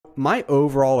my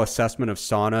overall assessment of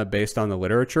sauna based on the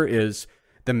literature is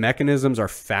the mechanisms are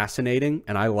fascinating,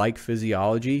 and I like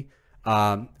physiology.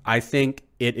 I think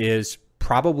it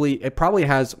probably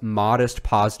has modest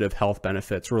positive health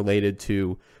benefits related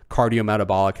to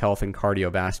cardiometabolic health and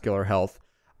cardiovascular health.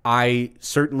 I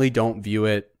certainly don't view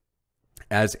it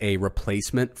as a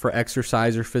replacement for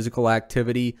exercise or physical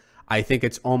activity. I think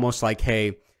it's almost like,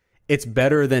 hey, it's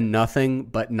better than nothing,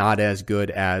 but not as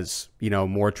good as,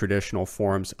 more traditional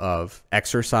forms of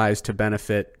exercise to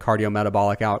benefit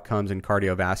cardiometabolic outcomes and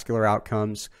cardiovascular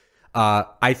outcomes.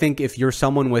 I think if you're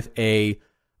someone with a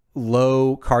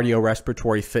low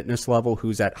cardiorespiratory fitness level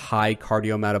who's at high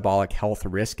cardiometabolic health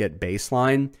risk at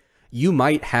baseline, you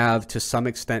might have to some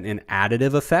extent an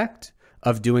additive effect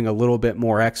of doing a little bit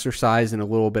more exercise and a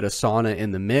little bit of sauna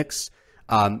in the mix.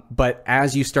 But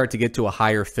as you start to get to a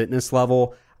higher fitness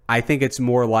level, I think it's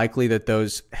more likely that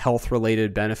those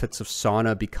health-related benefits of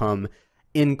sauna become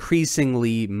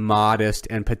increasingly modest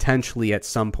and potentially at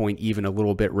some point even a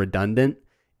little bit redundant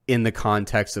in the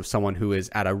context of someone who is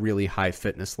at a really high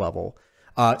fitness level.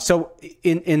 So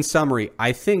in summary,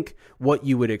 I think what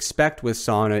you would expect with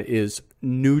sauna is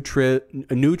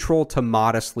neutral to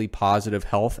modestly positive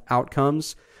health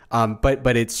outcomes.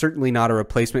 But it's certainly not a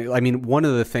replacement. I mean, one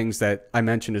of the things that I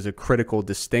mentioned as a critical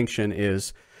distinction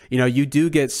is, you do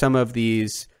get some of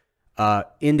these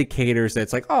indicators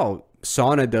that's like, oh,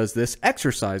 sauna does this,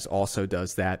 exercise also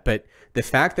does that. But the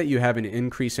fact that you have an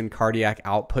increase in cardiac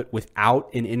output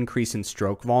without an increase in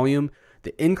stroke volume,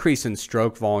 the increase in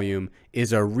stroke volume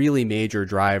is a really major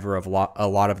driver of a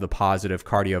lot of the positive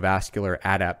cardiovascular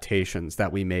adaptations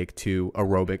that we make to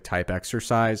aerobic type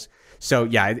exercise. So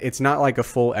yeah, it's not like a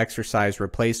full exercise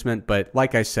replacement, but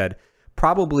like I said,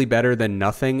 probably better than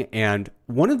nothing. And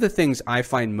one of the things I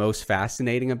find most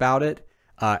fascinating about it,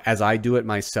 as I do it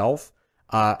myself,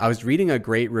 I was reading a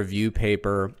great review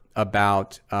paper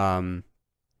about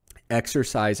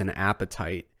exercise and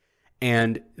appetite.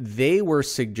 And they were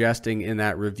suggesting in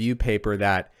that review paper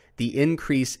that the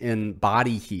increase in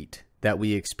body heat that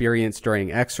we experience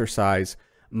during exercise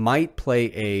might play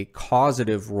a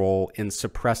causative role in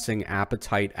suppressing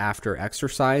appetite after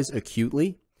exercise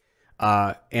acutely.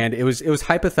 And it was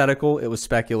hypothetical. It was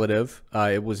speculative.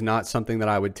 It was not something that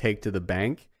I would take to the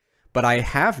bank. But I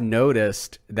have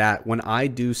noticed that when I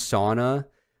do sauna,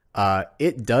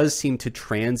 it does seem to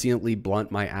transiently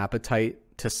blunt my appetite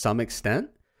to some extent,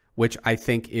 which I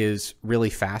think is really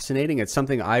fascinating. It's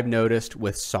something I've noticed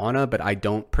with sauna, but I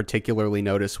don't particularly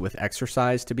notice with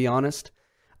exercise, to be honest.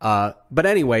 But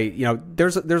anyway,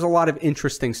 there's a lot of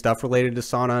interesting stuff related to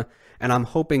sauna, and I'm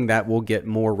hoping that we'll get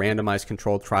more randomized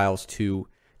controlled trials to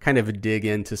kind of dig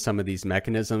into some of these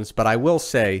mechanisms. But I will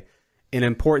say an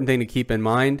important thing to keep in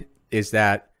mind is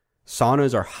that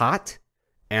saunas are hot,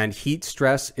 and heat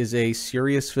stress is a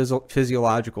serious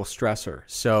physiological stressor.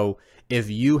 So if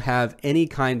you have any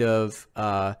kind of,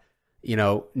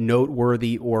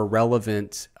 noteworthy or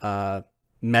relevant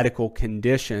medical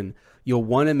condition, you'll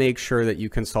want to make sure that you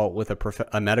consult with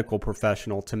a medical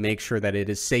professional to make sure that it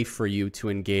is safe for you to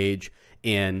engage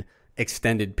in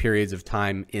extended periods of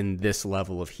time in this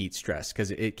level of heat stress,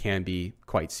 because it can be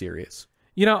quite serious.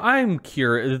 I'm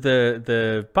curious,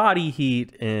 the body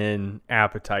heat and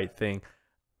appetite thing,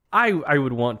 I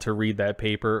would want to read that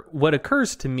paper. What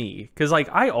occurs to me, because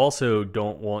I also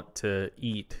don't want to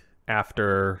eat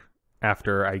after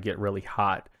I get really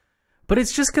hot. But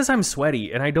it's just because I'm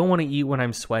sweaty, and I don't want to eat when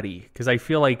I'm sweaty, because I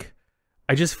feel like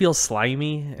I just feel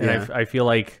slimy, and yeah. I feel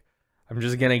like I'm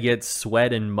just going to get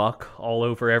sweat and muck all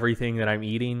over everything that I'm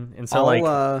eating. And so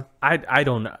I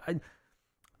don't know.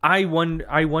 I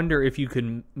wonder if you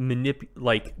could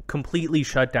completely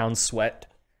shut down sweat,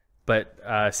 but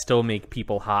still make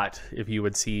people hot if you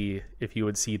would see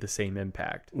the same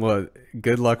impact. Well,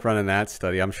 good luck running that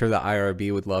study. I'm sure the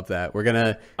IRB would love that. We're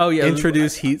gonna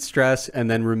introduce heat stress and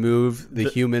then remove the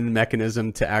human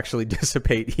mechanism to actually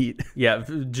dissipate heat. Yeah,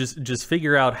 just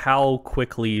figure out how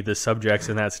quickly the subjects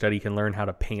in that study can learn how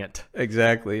to pant.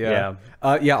 Exactly. Yeah.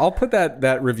 I'll put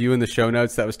that review in the show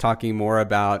notes that was talking more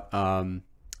about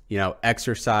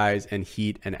exercise and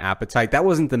heat and appetite. That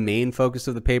wasn't the main focus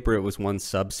of the paper. It was one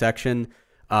subsection.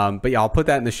 But yeah, I'll put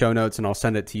that in the show notes and I'll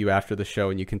send it to you after the show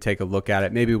and you can take a look at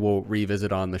it. Maybe we'll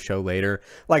revisit on the show later.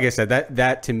 Like I said,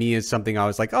 that to me is something I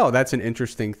was like, oh, that's an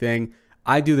interesting thing.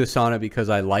 I do the sauna because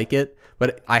I like it,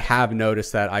 but I have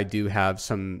noticed that I do have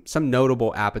some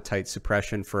notable appetite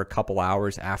suppression for a couple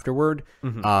hours afterward.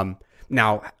 Mm-hmm.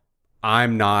 Now,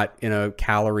 I'm not in a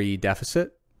calorie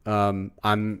deficit.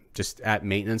 I'm just at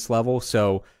maintenance level.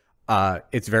 So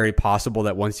it's very possible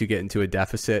that once you get into a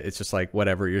deficit, it's just like,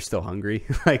 whatever, you're still hungry.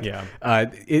 Like, Yeah.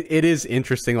 It is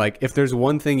interesting. Like, if there's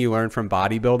one thing you learn from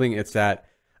bodybuilding, it's that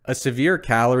a severe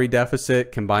calorie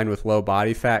deficit combined with low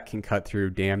body fat can cut through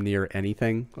damn near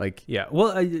anything. Like, Yeah.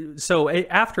 Well, so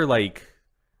after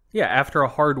after a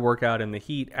hard workout in the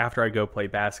heat, after I go play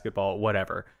basketball,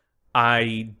 whatever,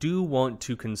 I do want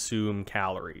to consume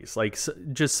calories, like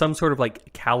just some sort of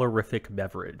like calorific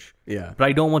beverage. yeah, But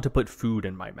I don't want to put food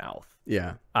in my mouth.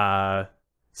 yeah.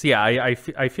 So yeah, I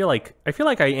feel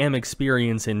like I am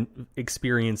experiencing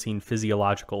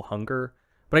physiological hunger,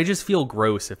 but I just feel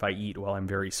gross if I eat while I'm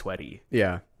very sweaty.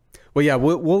 Yeah. Well, yeah,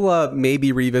 we'll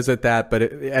maybe revisit that, but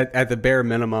at the bare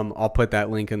minimum, I'll put that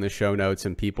link in the show notes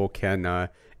and people can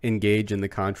engage in the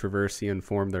controversy and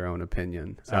form their own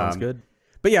opinion. Sounds good.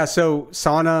 But yeah, so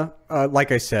sauna,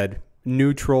 like I said,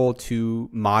 neutral to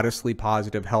modestly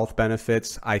positive health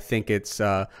benefits. I think it's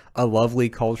a lovely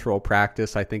cultural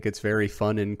practice. I think it's very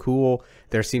fun and cool.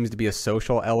 There seems to be a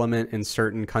social element in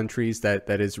certain countries that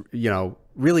is,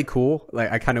 really cool.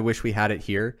 Like, I kind of wish we had it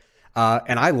here.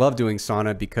 And I love doing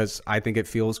sauna because I think it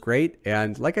feels great.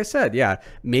 And like I said, yeah,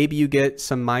 maybe you get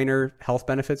some minor health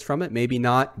benefits from it, maybe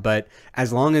not. But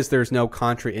as long as there's no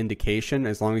contraindication,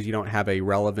 as long as you don't have a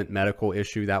relevant medical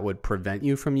issue that would prevent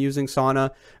you from using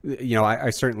sauna, I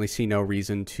certainly see no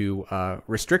reason to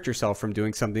restrict yourself from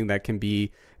doing something that can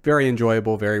be very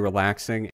enjoyable, very relaxing.